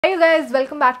Hey you guys,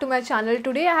 welcome back to my channel.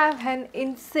 Today I have an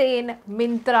insane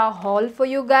Myntra haul for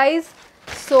you guys.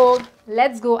 So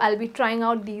let's go. I'll be trying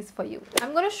out these for you.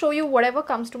 I'm going to show you whatever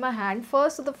comes to my hand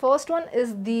first. So the first one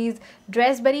is these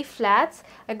Dressberry flats.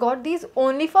 I got these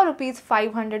only for rupees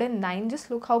 509.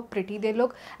 Just look how pretty they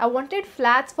look. I wanted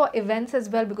flats for events as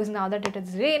well because now that it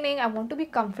is raining, I want to be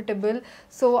comfortable.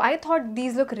 So I thought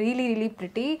these look really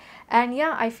pretty. And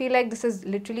yeah, I feel like this is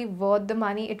literally worth the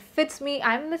money. It fits me.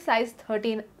 I'm the size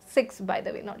 36 by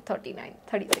the way, not 39,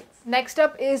 36. Next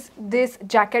up is this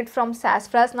jacket from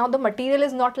Sassafras. Now the material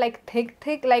is not like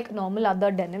thick like normal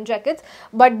other denim jackets,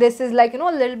 but this is like, you know,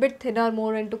 a little bit thinner,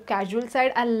 more into casual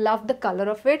side. I love the color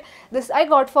of it. This I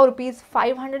got for rupees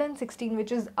 516,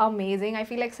 which is amazing. I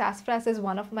feel like Sassafras is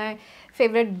one of my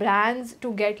favorite brands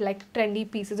to get like trendy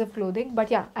pieces of clothing,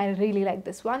 but yeah, I really like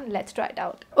this one. Let's try it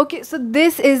out. Okay, so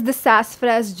this is the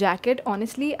Sassafras jacket.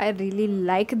 Honestly, I really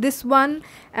like this one,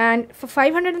 and for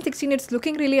 516 it's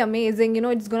looking really amazing. You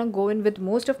know, it's gonna go in with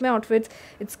most of my outfits.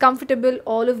 It's comfortable,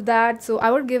 all of that, so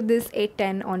I would give this a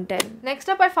 10 on 10. Next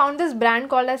up, I found this brand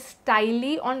called as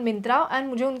Styly on Myntra, and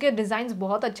मुझे उनके designs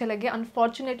बहुत अच्छे लगे.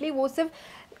 Unfortunately वो सिर्फ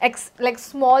like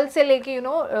small से लेके you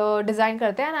know design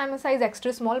करते हैं, and I'm a size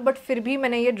extra small, but फिर भी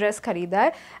मैंने ये dress खरीदा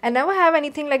है. I never have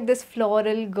anything like this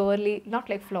floral girly, not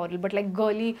like floral but like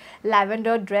girly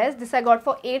lavender dress. This I got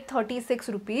for 836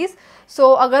 rupees.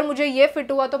 So अगर मुझे ये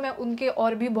fit हुआ तो मैं उनके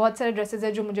और भी बहुत सारे dresses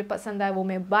है जो मुझे पसंद आए वो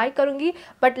मैं buy करूँगी.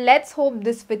 But let's hope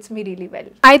this fits me really well.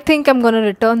 I think I'm gonna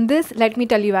return this. Let me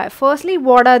tell you why. Firstly,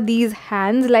 what are these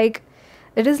hands like?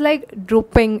 It is like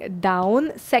drooping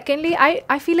down. Secondly,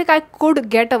 I feel like I could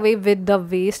get away with the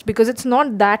waist because it's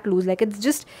not that loose, like it's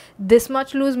just this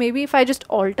much loose. Maybe if I just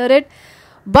alter it,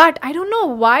 but I don't know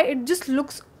why it just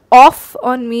looks off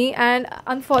on me, and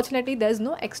unfortunately there's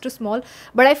no extra small.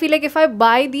 But I feel like if I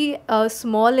buy the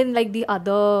small in like the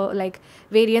other like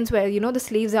variants where you know the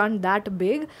sleeves aren't that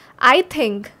big, I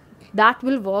think that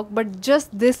will work. But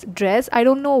just this dress, I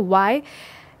don't know why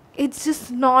it's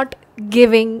just not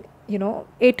giving, you know,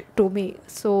 it to me.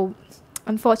 So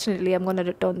unfortunately I'm gonna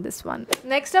return this one.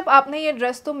 Next up, आपने ये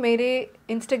dress तो मेरे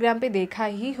Instagram पे देखा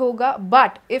ही होगा,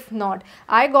 but if not,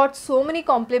 I got so many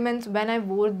compliments when I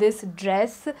wore this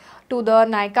dress to the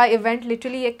Nykaa event.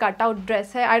 Literally ये cut out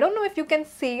dress है. I don't know if you can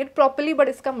see it properly, but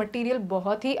इसका material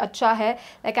बहुत ही अच्छा है.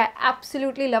 Like I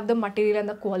absolutely love the material and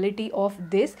the quality of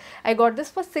this. I got this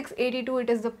for 682. It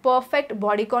is the perfect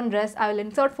bodycon dress. I will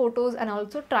insert photos and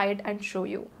also try it and show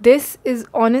you. This is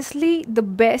honestly the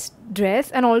best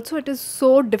dress, and also it is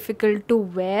so difficult to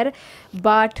wear,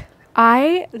 but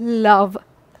I love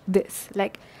this.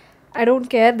 Like I don't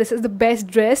care, this is the best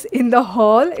dress in the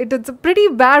haul. It is a pretty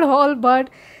bad haul, but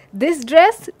this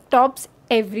dress tops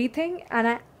everything and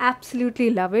I absolutely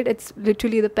love it. It's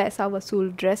literally the paisa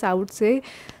vasool dress, I would say.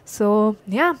 So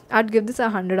yeah, I'd give this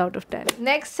 100 out of 10.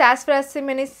 Next, Sassafras से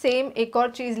मैंने same एक और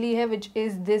चीज़ ली है, which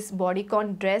is this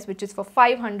bodycon dress, which is for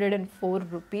 504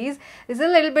 rupees. This is a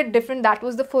little bit different. That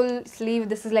was the full sleeve.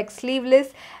 This is like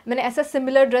sleeveless. मैंने ऐसा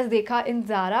similar dress देखा in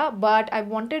Zara, but I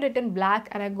wanted it in black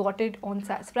and I got it on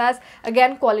Sassafras.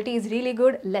 Again, quality is really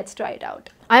good. Let's try it out.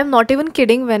 I am not even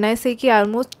kidding when I say कि I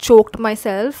almost choked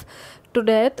myself to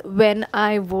death when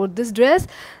I wore this dress.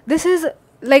 This is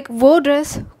like वो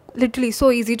dress literally so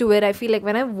easy to wear. I feel like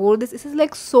when I wore this is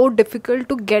like so difficult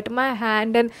to get my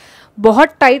hand, and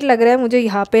बहुत tight लग रहा है मुझे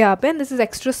यहाँ पे and this is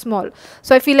extra small.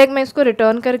 So I feel like मैं इसको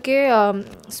return करके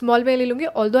small में ले लूँगी.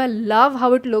 Although I love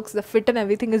how it looks, the fit and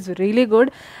everything is really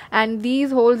good, and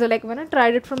these holes are like, when I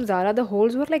tried it from Zara, the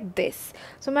holes were like this,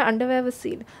 so my underwear was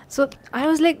seen. So I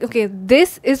was like, okay,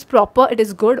 this is proper, it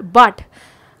is good, but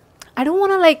I don't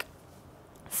want to like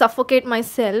suffocate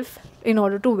myself in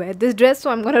order to wear this dress, so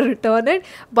I'm gonna return it.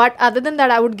 But other than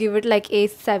that, I would give it like a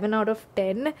 7 out of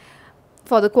 10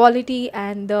 for the quality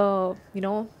and the, you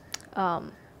know,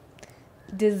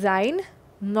 design,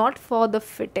 not for the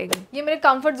fitting. ये मेरे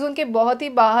comfort zone के बहुत ही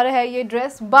बाहर है ये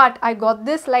dress, but I got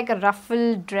this like a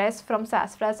ruffle dress from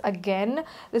Sassafras again.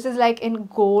 This is like in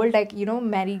gold, like you know,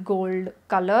 marigold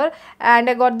color, and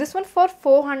I got this one for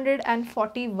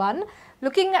 441.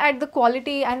 Looking at the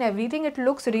quality and everything, it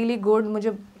looks really good.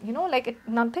 मुझे, you know, like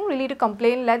nothing really to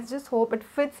complain. Let's just hope it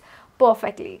fits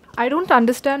perfectly. I don't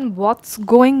understand what's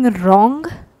going wrong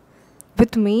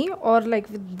with me or like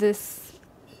with this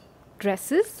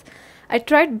dresses. I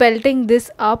tried belting this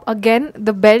up. Again,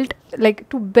 the belt, like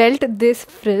to belt this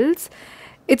frills,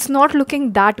 it's not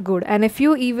looking that good. And if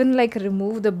you even like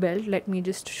remove the belt, let me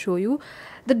just show you,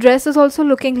 the dress is also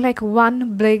looking like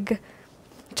one big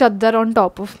chaddar on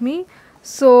top of me.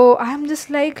 So I'm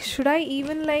just like, should I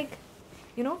even like,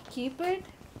 you know, keep it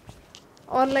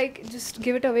or like just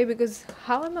give it away, because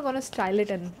how am I gonna style it?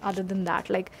 And other than that,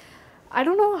 like I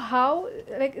don't know how,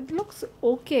 like it looks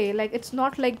okay, like it's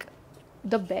not like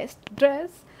the best dress,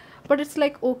 but it's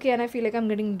like okay, and I feel like I'm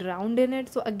getting drowned in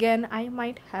it. So again, I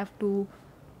might have to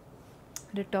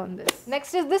return this.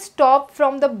 Next is this top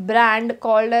from the brand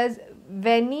called as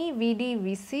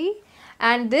VDVC,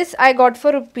 and this I got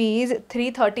for rupees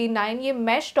 339. ये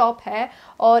mesh top है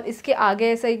और इसके आगे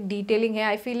ऐसा एक detailing है.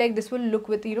 I feel like this will look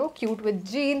with, you know, cute with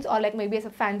jeans or like maybe as a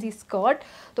fancy skirt.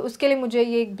 तो उसके लिए मुझे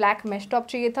ये एक black mesh top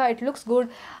चाहिए था. It looks good,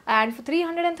 and for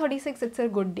 336 it's a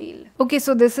good deal. Okay,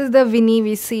 so this is the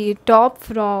VC top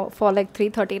for like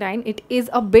 339. It is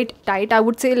a bit tight. I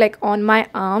would say like on my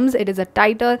arms it is a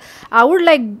tighter. I would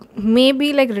like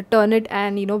maybe like return it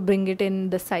and, you know, bring it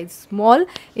in the size small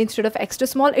instead of extra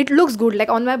small. It looks good like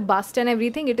on my bust and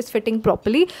everything, it is fitting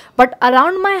properly, but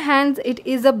around my hands it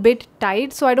is a bit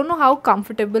tight, so I don't know how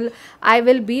comfortable I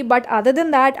will be. But other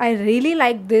than that, I really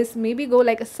like this. Maybe go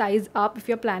like a size up if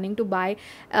you're planning to buy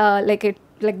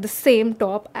like the same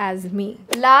top as me.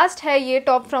 Last है ये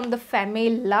top from the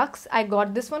Femme Luxe. I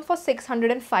got this one for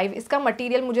 605. इसका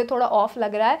material मुझे थोड़ा off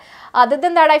लग रहा है. Other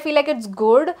than that, I feel like it's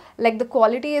good. Like the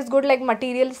quality is good. Like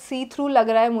material see through लग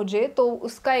रहा है मुझे, तो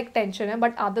उसका एक tension है.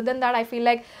 But other than that, I feel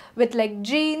like with like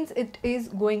jeans, it is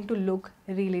going to look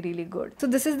really good. So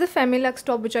this is the Femme Luxe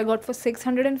top which I got for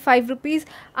 605 rupees.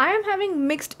 I am having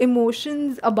mixed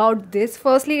emotions about this.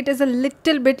 Firstly, it is a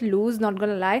little bit loose, not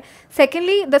gonna lie.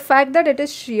 Secondly, the fact that it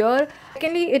is sheer.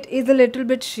 Secondly, it is a little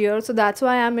bit sheer, so that's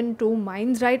why I'm in two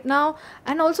minds right now.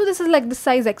 And also this is like the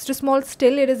size extra small.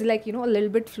 Still it is like, you know, a little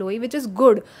bit flowy, which is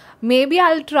good. Maybe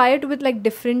I'll try it with like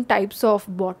different types of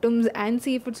bottoms and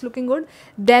see if it's looking good,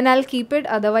 then I'll keep it.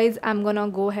 Otherwise, I'm gonna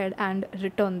go ahead and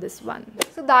return this one.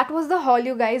 So that was the haul,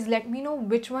 you guys. Let me know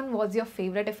which one was your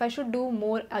favorite. If I should do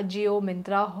more Ajio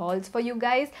Myntra hauls for you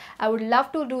guys, I would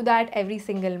love to do that every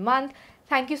single month.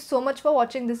 Thank you so much for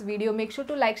watching this video. Make sure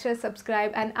to like, share,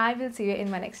 subscribe, and I will see you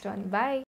in my next one. Bye.